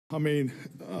I mean,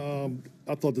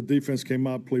 I thought the defense came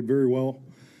out, played very well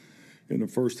in the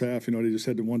first half. You know, they just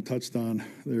had the one touchdown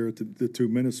there at the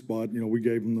 2-minute spot. You know, we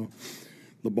gave them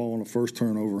the ball on the first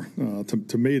turnover.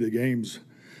 To me, the games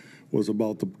was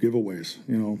about the giveaways.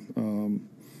 You know,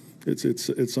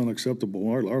 it's unacceptable.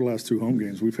 Our last 2 home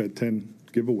games, we've had 10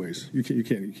 giveaways. You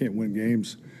can't win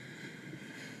games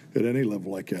at any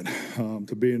level like that.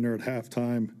 To be in there at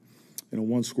halftime in a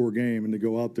 1-score game and to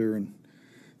go out there and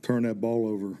turn that ball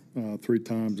over 3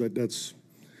 times, that's,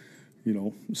 you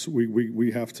know,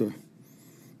 we have to,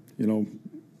 you know,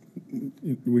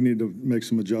 we need to make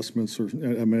some adjustments. Or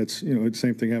I mean, it's, you know, it's the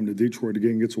same thing happened to Detroit. The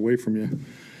game gets away from you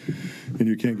and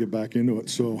you can't get back into it.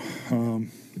 So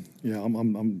yeah,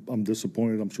 I'm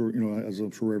disappointed. I'm sure, you know, as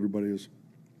I'm sure everybody is.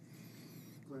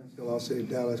 I'll say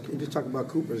Dallas. Can you just talk about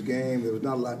Cooper's game? There was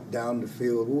not a lot down the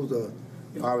field. What was the,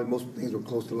 you know, most things were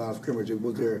close to the line of scrimmage.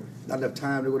 Was there not enough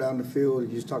time to go down the field? You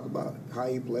just talk about how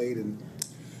he played and.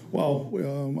 Well,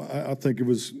 I think it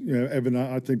was, you know, Evan.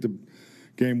 I think the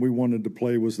game we wanted to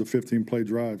play was the 15-play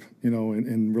drive, you know,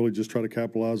 and really just try to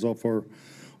capitalize off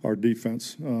our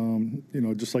defense. You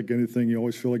know, just like anything, you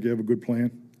always feel like you have a good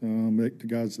plan.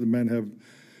 The men have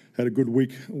had a good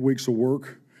weeks of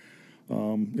work.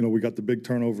 You know, we got the big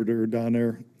turnover there down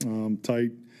there,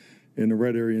 tight in the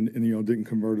red area, and you know, didn't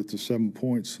convert it to 7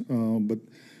 points. But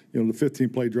you know, the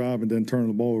 15-play drive and then turning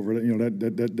the ball over, you know,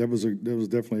 that was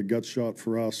definitely a gut shot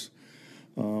for us.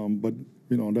 But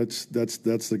you know, that's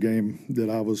the game that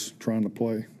I was trying to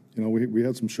play. You know, we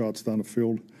had some shots down the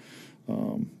field,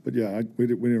 but yeah, we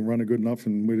didn't run it good enough,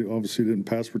 and we obviously didn't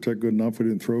pass protect good enough. We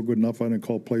didn't throw good enough. I didn't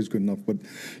call plays good enough. But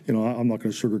you know, I'm not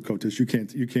going to sugarcoat this. You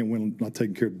can't win not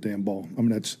taking care of the damn ball. I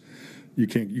mean, that's you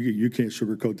can't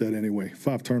sugarcoat that anyway.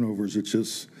 5 turnovers.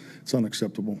 It's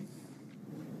unacceptable.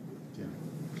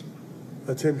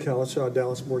 Tim Kalishaw,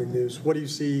 Dallas Morning News. What do you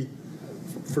see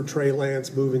for Trey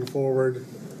Lance moving forward?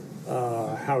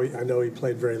 I know he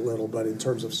played very little, but in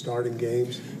terms of starting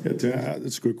games, it's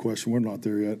a good question. We're not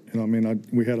there yet. You know, I mean,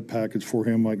 we had a package for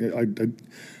him. You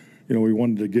know, we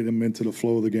wanted to get him into the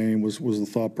flow of the game. Was the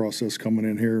thought process coming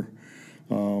in here?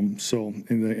 So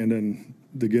and then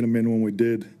to get him in when we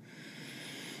did.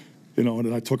 You know, and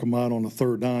then I took him out on the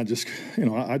 3rd down. Just, you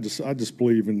know, I just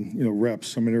believe in, you know,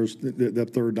 reps. I mean, there's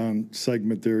that 3rd down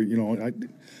segment there. You know,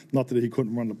 not that he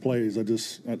couldn't run the plays. I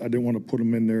didn't want to put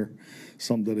him in there,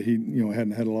 something that he, you know,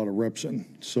 hadn't had a lot of reps in.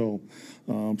 So,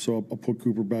 so I put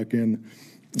Cooper back in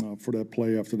for that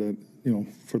play after that. You know,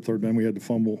 for 3rd down we had the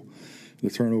fumble, the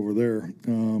turnover there.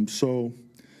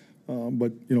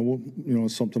 But you know,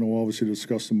 it's something we'll obviously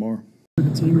discuss tomorrow. The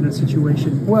team in a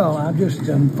situation? Well,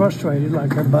 I'm frustrated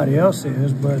like everybody else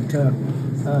is, but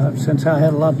since I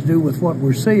had a lot to do with what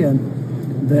we're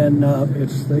seeing, then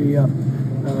it's the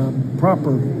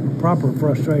proper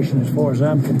frustration as far as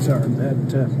I'm concerned,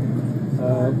 that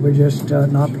we're just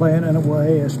not playing in a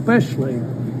way, especially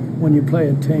when you play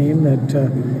a team that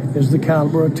is the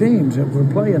caliber of teams that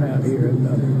we're playing out here.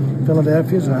 And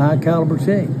Philadelphia's a high caliber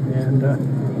team,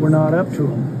 and we're not up to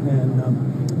them. And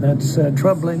that's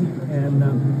troubling, and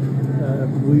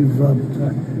we've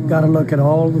got to look at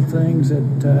all the things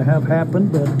that have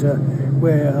happened. But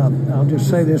I'll just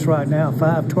say this right now: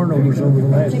 5 turnovers over the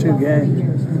last 2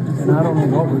 games, and I don't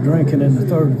know what we're drinking in the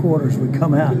 3rd quarter as we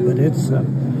come out, but it's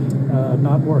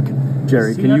not working.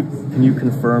 Jerry, can you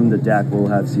confirm that Dak will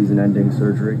have season-ending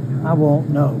surgery? I won't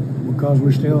know because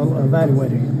we're still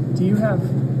evaluating. Do you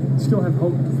still have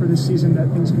hope for this season that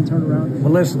things can turn around?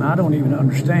 Well, listen, I don't even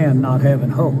understand not having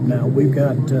hope. Now, we've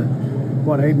got,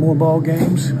 8 more ball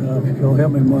games? If you'll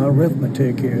help me with my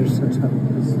arithmetic here, since I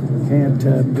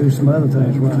can't do some other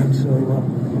things right. So,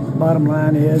 bottom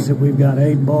line is that we've got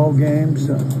 8 ball games.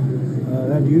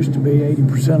 That used to be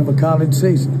 80% of a college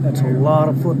season. That's a lot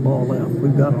of football left.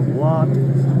 We've got a lot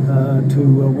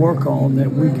to work on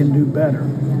that we can do better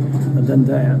than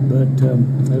that. But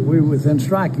we're within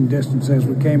striking distance as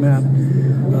we came out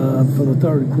for the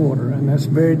 3rd quarter. And that's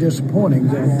very disappointing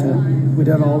that we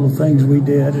did all the things we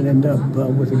did and end up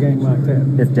with a game like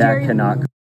that. If Dak cannot.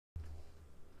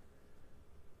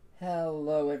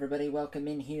 Hello, everybody. Welcome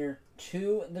in here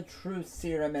to the Truth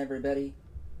Serum, everybody.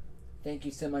 Thank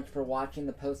you so much for watching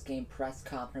the post-game press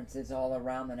conferences all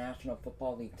around the National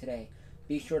Football League today.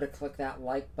 Be sure to click that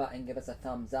like button, give us a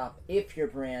thumbs up. If you're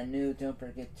brand new, don't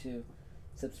forget to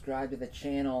subscribe to the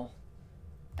channel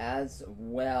as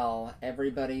well.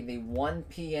 Everybody, the 1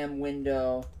 p.m.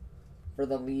 window for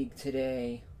the league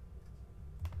today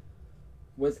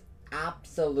was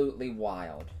absolutely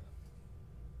wild.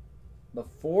 The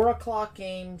 4 o'clock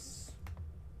games,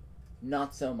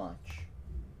 not so much.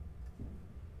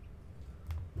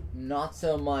 Not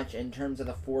so much in terms of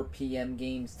the 4 p.m.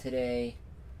 games today,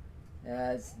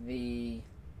 as the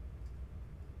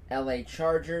LA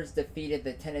Chargers defeated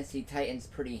the Tennessee Titans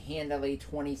pretty handily,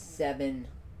 27-17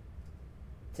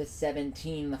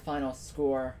 the final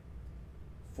score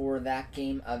for that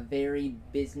game. A very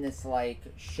businesslike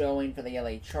showing for the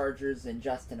LA Chargers and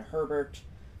Justin Herbert.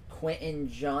 Quentin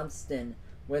Johnston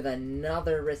with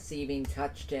another receiving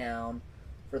touchdown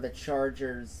for the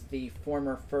Chargers, the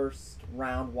former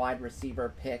first-round wide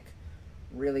receiver pick,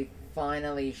 really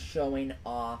finally showing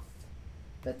off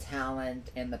the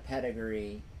talent and the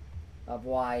pedigree of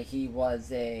why he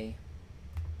was a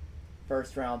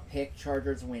first-round pick.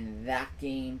 Chargers win that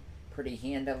game pretty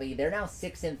handily. They're now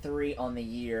 6-3 on the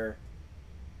year,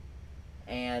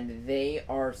 and they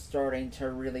are starting to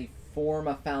really form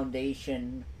a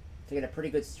foundation to get a pretty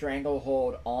good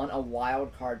stranglehold on a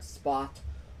wild card spot.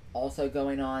 Also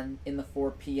going on in the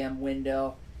 4 p.m.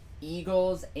 window,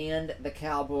 Eagles and the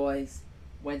Cowboys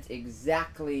went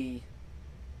exactly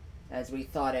as we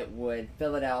thought it would.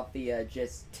 Philadelphia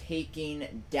just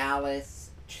taking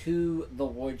Dallas to the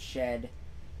woodshed.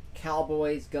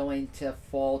 Cowboys going to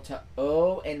fall to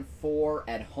 0-4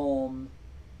 at home.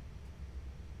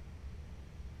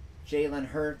 Jalen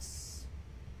Hurts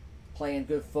playing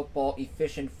good football,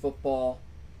 efficient football.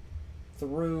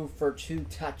 Threw for 2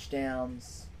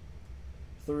 touchdowns.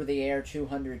 Through the air,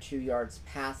 202 yards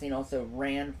passing. Also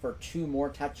ran for 2 more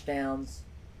touchdowns.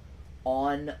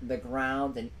 On the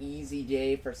ground, an easy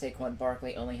day for Saquon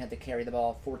Barkley. Only had to carry the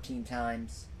ball 14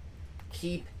 times.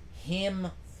 Keep him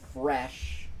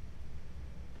fresh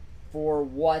for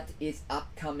what is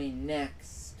upcoming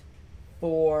next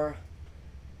for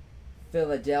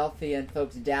Philadelphia. And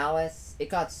folks, Dallas, it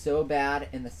got so bad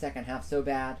in the second half, so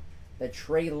bad that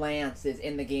Trey Lance is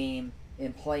in the game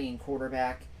and playing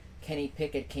quarterback. Kenny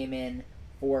Pickett came in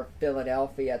for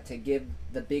Philadelphia to give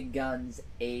the big guns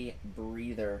a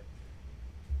breather.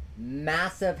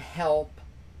 Massive help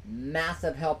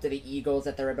to the Eagles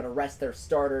that they're able to rest their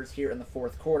starters here in the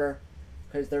fourth quarter,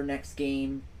 because their next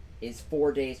game is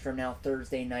 4 days from now,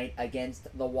 Thursday night,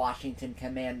 against the Washington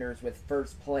Commanders, with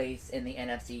first place in the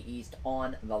NFC East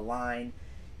on the line.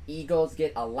 Eagles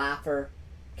get a laugher.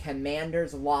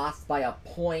 Commanders lost by a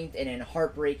point and in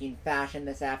heartbreaking fashion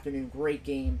this afternoon. Great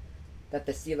game that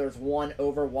the Steelers won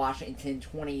over Washington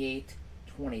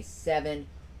 28-27.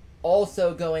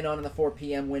 Also going on in the 4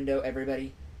 p.m. window,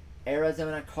 everybody,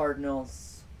 Arizona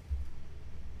Cardinals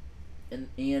and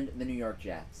the New York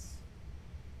Jets.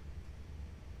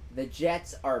 The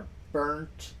Jets are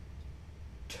burnt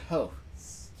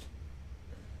toast.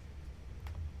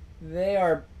 They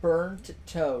are burnt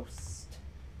toast.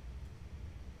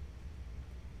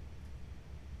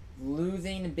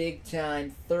 Losing big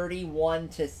time,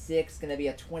 31-6. Going to be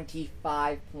a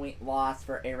 25-point loss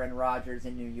for Aaron Rodgers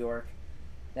in New York.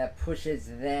 That pushes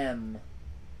them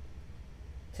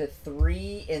to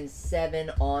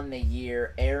 3-7 on the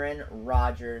year. Aaron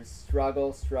Rodgers,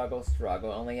 struggle.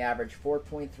 Only averaged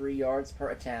 4.3 yards per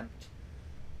attempt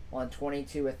on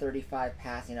 22 of 35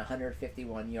 passing,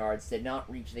 151 yards. Did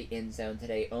not reach the end zone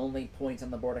today. Only points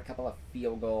on the board, a couple of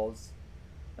field goals.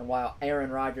 And while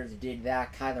Aaron Rodgers did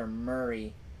that, Kyler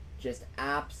Murray just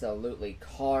absolutely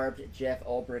carved Jeff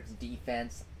Ulbricht's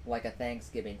defense like a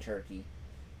Thanksgiving turkey.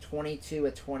 22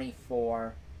 of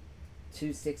 24,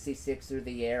 266 through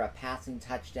the air, a passing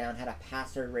touchdown, had a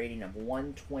passer rating of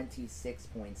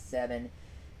 126.7.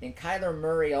 And Kyler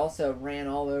Murray also ran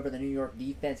all over the New York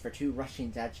defense for 2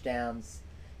 rushing touchdowns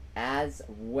as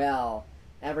well.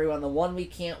 Everyone, the one we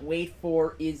can't wait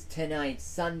for is tonight,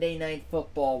 Sunday Night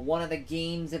Football, one of the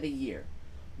games of the year.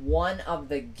 One of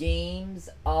the games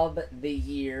of the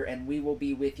year, and we will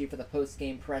be with you for the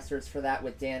post-game pressers for that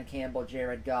with Dan Campbell,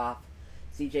 Jared Goff,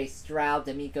 C.J. Stroud,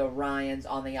 D'Amico Ryans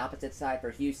on the opposite side for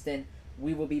Houston.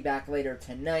 We will be back later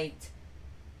tonight,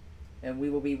 and we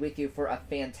will be with you for a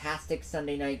fantastic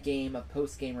Sunday night game of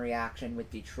post-game reaction with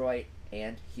Detroit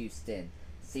and Houston.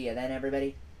 See you then,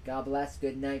 everybody. God bless.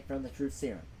 Good night from the Truth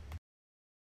Serum.